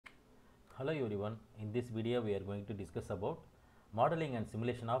Hello everyone, in this video we are going to discuss about modeling and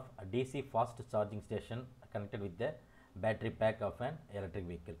simulation of a DC fast charging station connected with the battery pack of an electric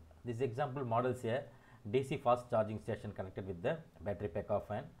vehicle. This example models a DC fast charging station connected with the battery pack of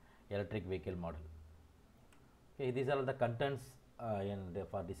an electric vehicle model. Okay, these are the contents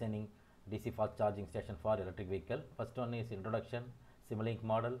for designing DC fast charging station for electric vehicle. First one is introduction, Simulink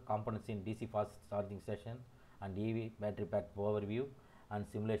model, components in DC fast charging station and EV battery pack overview and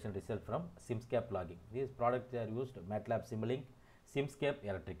simulation result from Simscape logging. These products are used Matlab Simulink, Simscape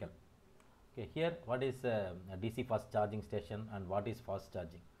electrical. Okay, here what is a DC fast charging station and what is fast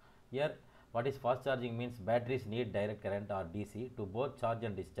charging? Here what is fast charging means batteries need direct current or DC to both charge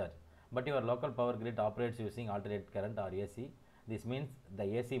and discharge, but your local power grid operates using alternate current or AC. This means the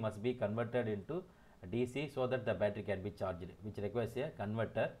AC must be converted into DC so that the battery can be charged, which requires a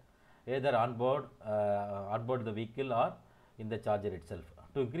converter either on board the vehicle or in the charger itself.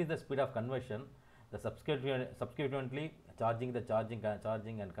 To increase the speed of conversion, the subsequently charging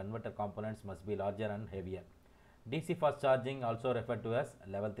and converter components must be larger and heavier. DC fast charging, also referred to as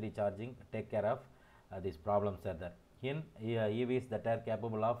level 3 charging, take care of these problems are there. In EVs that are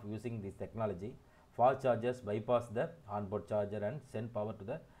capable of using this technology, fast chargers bypass the onboard charger and send power to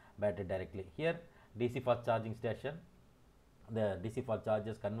the battery directly. Here DC fast charging station, the DC fast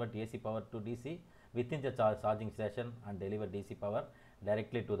chargers convert AC power to DC within the charging station and deliver DC power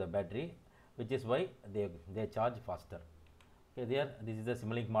directly to the battery, which is why they charge faster. Okay, there this is the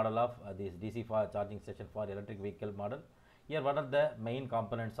Simulink model of this DC fast charging station for electric vehicle model. Here what are the main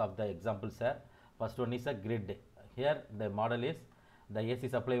components of the examples are? First one is a grid. Here the model is the AC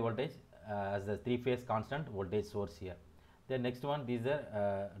supply voltage as the 3-phase constant voltage source here. The next one, these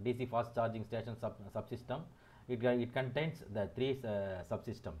are DC fast charging station subsystem. It contains the three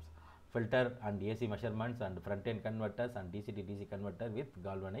subsystems: filter and AC measurements and front-end converters and DC to DC converter with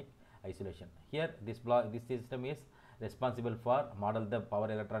galvanic isolation. Here this system is responsible for model the power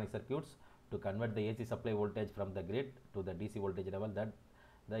electronic circuits to convert the AC supply voltage from the grid to the DC voltage level that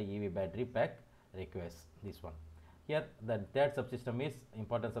the EV battery pack requires. This one. Here the third subsystem is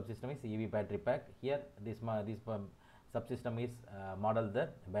important subsystem is EV battery pack. Here this subsystem is model the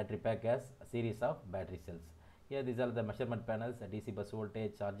battery pack as a series of battery cells. Here these are the measurement panels, DC bus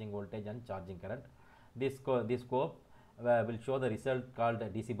voltage, charging voltage and charging current. This scope will show the result called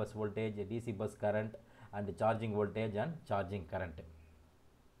DC bus voltage, DC bus current and charging voltage and charging current.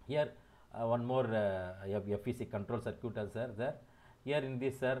 Here one more FEC control circuit is there. Here in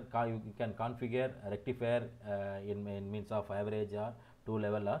this you can configure a rectifier in means of average or 2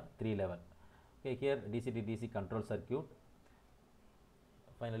 level or 3 level. Okay, here DC to DC control circuit.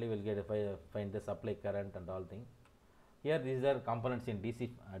 Finally we will find the supply current and all things. Here these are components in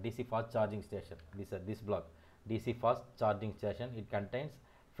DC fast charging station. This block DC fast charging station. It contains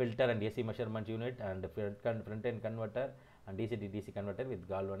filter and AC measurement unit and front-end converter and DC to DC converter with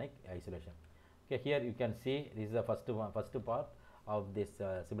galvanic isolation. Okay, here you can see this is the first part of this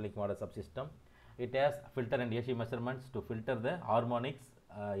Simulink model subsystem. It has filter and AC measurements to filter the harmonics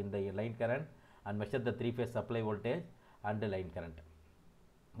in the line current and measure the 3-phase supply voltage and the line current.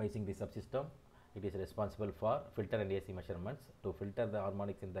 By using this subsystem, it is responsible for filter and AC measurements to filter the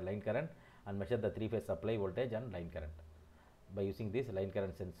harmonics in the line current and measure the 3-phase supply voltage and line current by using this line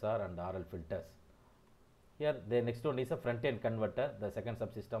current sensor and RL filters. Here the next one is a front-end converter. The second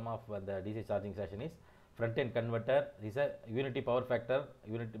subsystem of the DC charging station is front-end converter. This is a unity power factor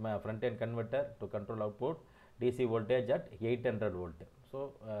front-end converter to control output DC voltage at 800 volt.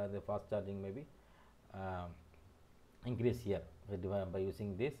 So the fast charging may be increase here by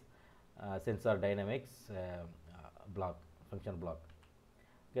using this sensor dynamics function block.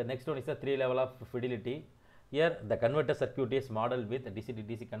 Okay, next one is a 3 level of fidelity. Here the converter circuit is modeled with DC to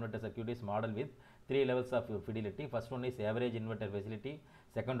DC converter circuit is modeled with 3 levels of fidelity. First one is average inverter facility,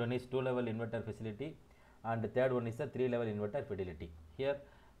 second one is 2 level inverter facility and the third one is a 3 level inverter fidelity. Here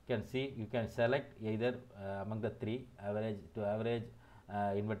you can see you can select either among the 3 average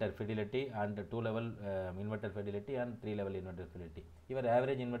inverter fidelity and 2 level inverter fidelity and 3 level inverter fidelity. Your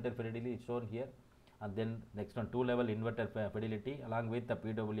average inverter fidelity is shown here, and then next one 2 level inverter fidelity along with the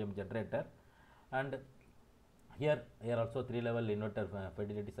PWM generator, and here also 3 level inverter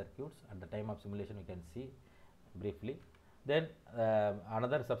fidelity circuits. At the time of simulation we can see briefly. Then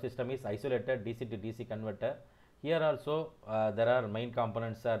another subsystem is isolated DC to DC converter. Here also there are main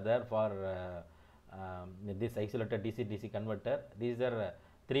components are there for this isolated DC converter. These are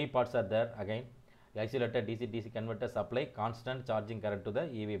 3 parts are there again. The isolated DC converter supply constant charging current to the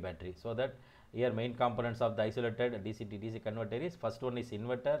EV battery. So that here main components of the isolated DC converter is first one is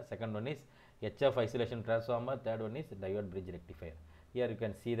inverter, second one is HF isolation transformer, third one is diode bridge rectifier. Here you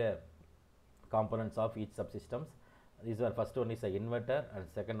can see the components of each subsystems. These are first one is the inverter and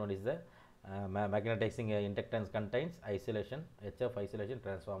second one is the magnetizing inductance contains isolation, HF isolation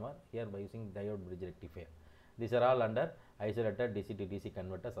transformer here by using diode bridge rectifier. These are all under isolated DC to DC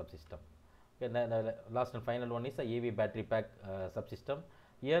converter subsystem. Okay, the last and final one is the EV battery pack subsystem.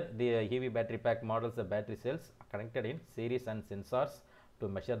 Here the EV battery pack models the battery cells connected in series and sensors to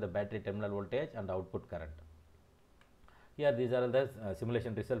measure the battery terminal voltage and output current. Here these are the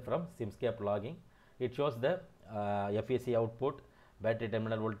simulation result from SimScape logging. It shows the FEC output, battery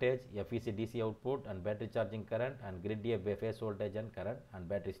terminal voltage, FEC DC output and battery charging current and grid A phase voltage and current and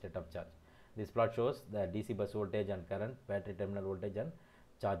battery state of charge. This plot shows the DC bus voltage and current, battery terminal voltage and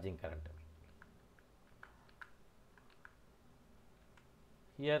charging current.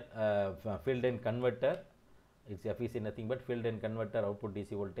 Here field end converter, it's FEC nothing but field end converter output DC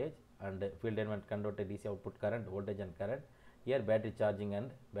voltage and field end converter DC output current, voltage and current. Here battery charging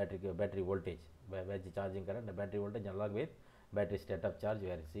and battery voltage, battery charging current and battery voltage along with battery state of charge we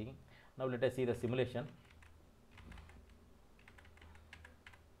are seeing. Now let us see the simulation.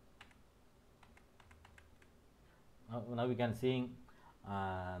 Now we can seeing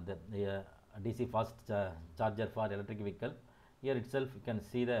the DC fast charger for electric vehicle. Here itself you can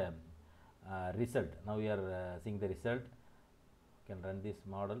see the result. Now we are seeing the result. You can run this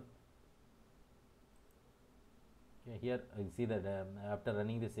model. Okay, here you see that after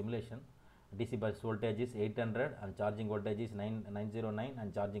running the simulation, DC bus voltage is 800 and charging voltage is 909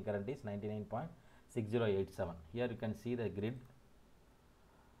 and charging current is 99.6087. Here you can see the grid.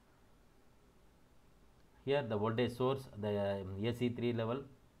 Here the voltage source, the AC3 level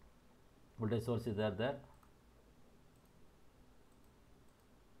voltage source is there.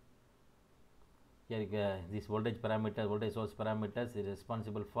 Here this voltage parameter, voltage source parameters is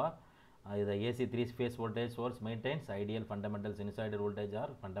responsible for the AC3 phase voltage source maintains ideal fundamental sinusoidal voltage or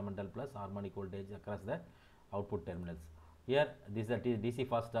fundamental plus harmonic voltage across the output terminals. Here this is the DC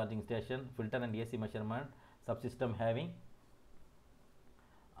fast charging station, filter and AC measurement subsystem having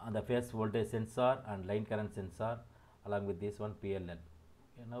the phase voltage sensor and line current sensor along with this one PLL.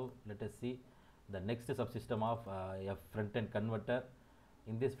 Okay, now let us see the next subsystem of a front-end converter.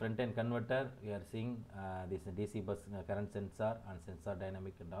 In this front-end converter we are seeing this DC bus current sensor and sensor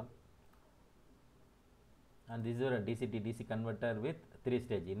dynamic and all. And this is a DC to DC converter with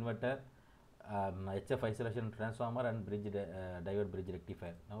 3-stage inverter, HF isolation transformer and diode bridge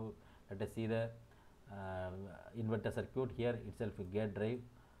rectifier. Now let us see the inverter circuit. Here itself a gate drive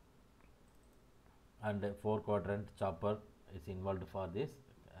and 4-quadrant chopper is involved for this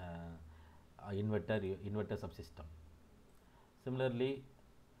inverter subsystem. Similarly,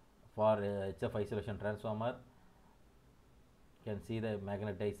 for HF isolation transformer, you can see the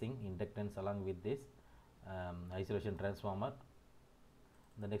magnetizing inductance along with this isolation transformer.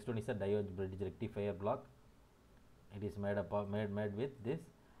 The next one is a diode bridge rectifier block. It is made up of made with this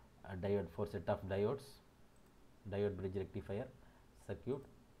diode, 4 set of diodes, diode bridge rectifier circuit.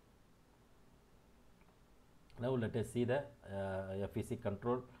 Now let us see the FEC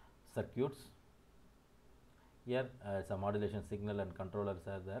control circuits. Here some modulation signal and controllers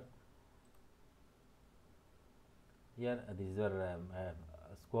are there. Here this is your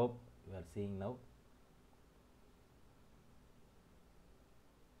scope we are seeing now.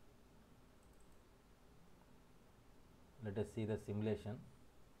 Let us see the simulation.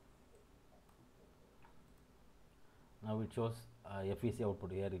 Now it shows FEC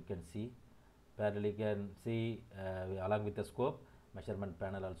output. Here you can see parallel, you can see along with the scope measurement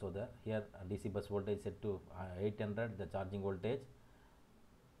panel also there. Here DC bus voltage set to 800, the charging voltage.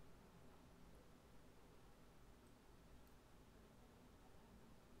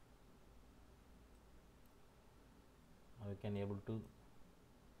 Now we can able to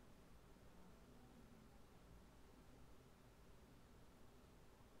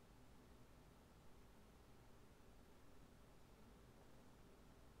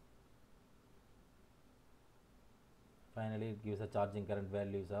finally it gives a charging current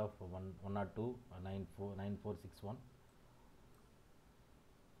values of 102 9461.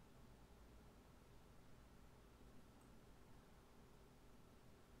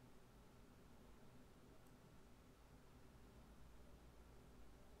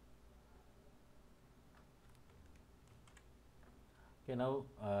 Okay, now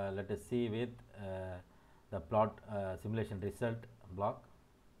let us see with the plot simulation result block.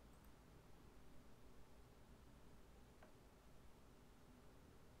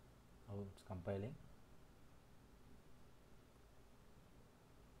 Now it's compiling.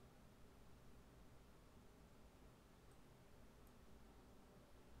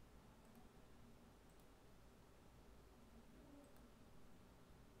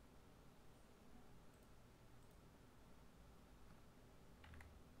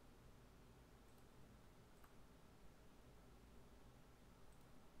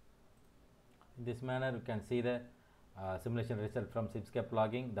 In this manner, you can see the simulation result from Simscape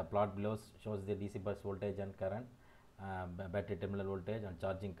logging. The plot below shows the DC bus voltage and current, battery terminal voltage and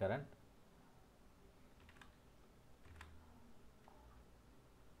charging current.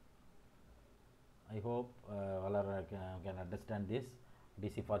 I hope all are can understand this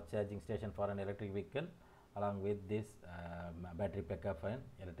DC fast charging station for an electric vehicle along with this battery backup for an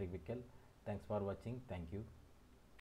electric vehicle. Thanks for watching. Thank you.